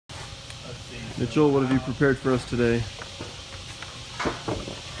Mitchell, what have you prepared for us today?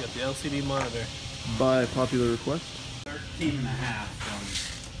 Got the LCD monitor. By popular request. 13.5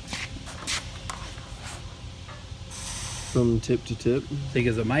 From tip to tip.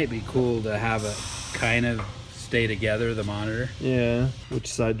 Because it might be cool to have it kind of stay together, the monitor. Yeah. Which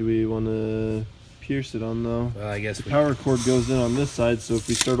side do we want to pierce it on though? Well, I guess the power cord goes in on this side, so if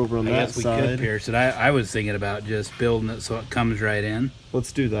we start over on that side, I guess we could pierce it. I was thinking about just building it so it comes right in.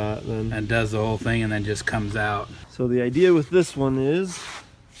 Let's do that then. And does the whole thing and then just comes out. So the idea with this one is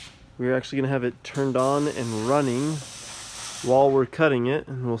we're actually going to have it turned on and running while we're cutting it,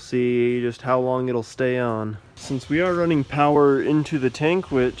 and we'll see just how long it'll stay on. Since we are running power into the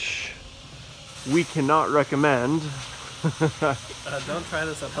tank, which we cannot recommend. Don't try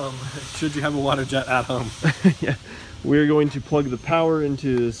this at home. Should you have a water jet at home? Yeah, we're going to plug the power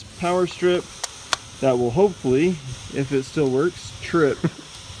into this power strip that will hopefully, if it still works, trip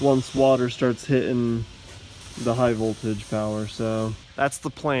once water starts hitting the high voltage power. So that's the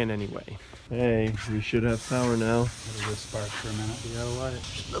plan anyway. Hey, we should have power now. It'll just spark for a minute. You gotta light it.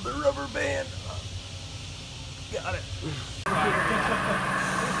 Another rubber band. Got it.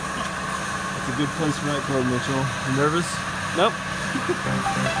 That's a good place for that cord, Mitchell. You nervous? Nope.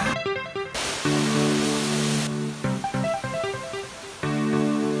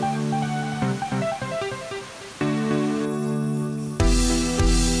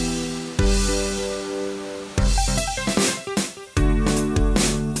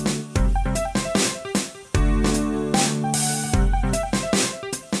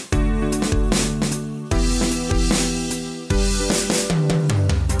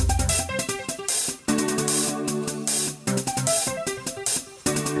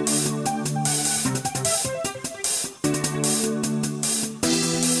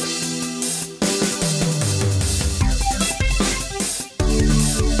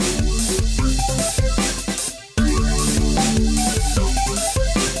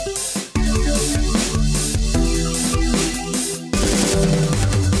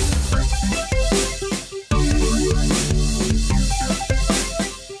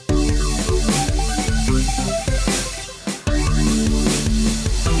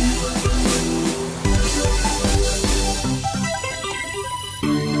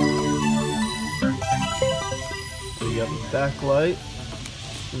 Backlight,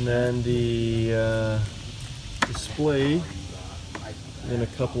 and then the display, and a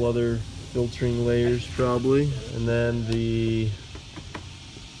couple other filtering layers probably, and then this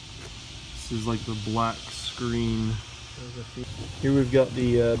is like the black screen. Here we've got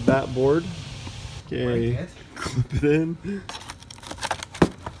the bat board. Okay, clip it in.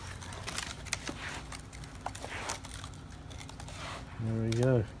 There we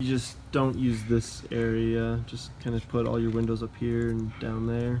go. You just don't use this area, just kind of put all your windows up here and down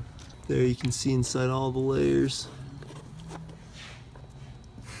there. There you can see inside all the layers.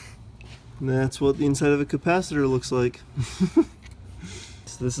 And that's what the inside of a capacitor looks like.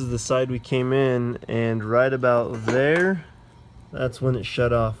 So this is the side we came in, and right about there, that's when it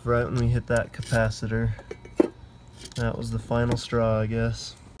shut off, right when we hit that capacitor. That was the final straw, I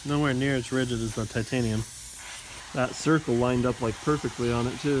guess. Nowhere near as rigid as the titanium. That circle lined up like perfectly on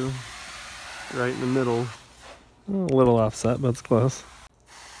it too. Right in the middle. A little offset, but it's close.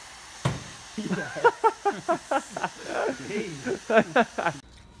 A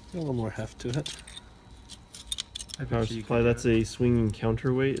little more heft to it. Power supply, that's a swinging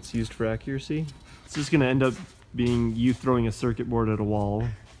counterweight. It's used for accuracy. It's just going to end up being you throwing a circuit board at a wall.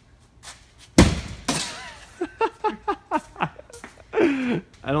 I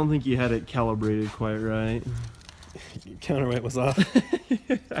don't think you had it calibrated quite right. Counterweight was off.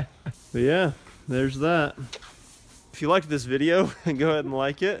 But yeah, there's that. If you liked this video, go ahead and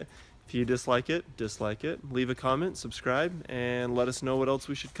like it. If you dislike it, dislike it. Leave a comment, subscribe, and let us know what else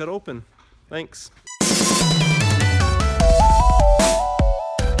we should cut open. Thanks.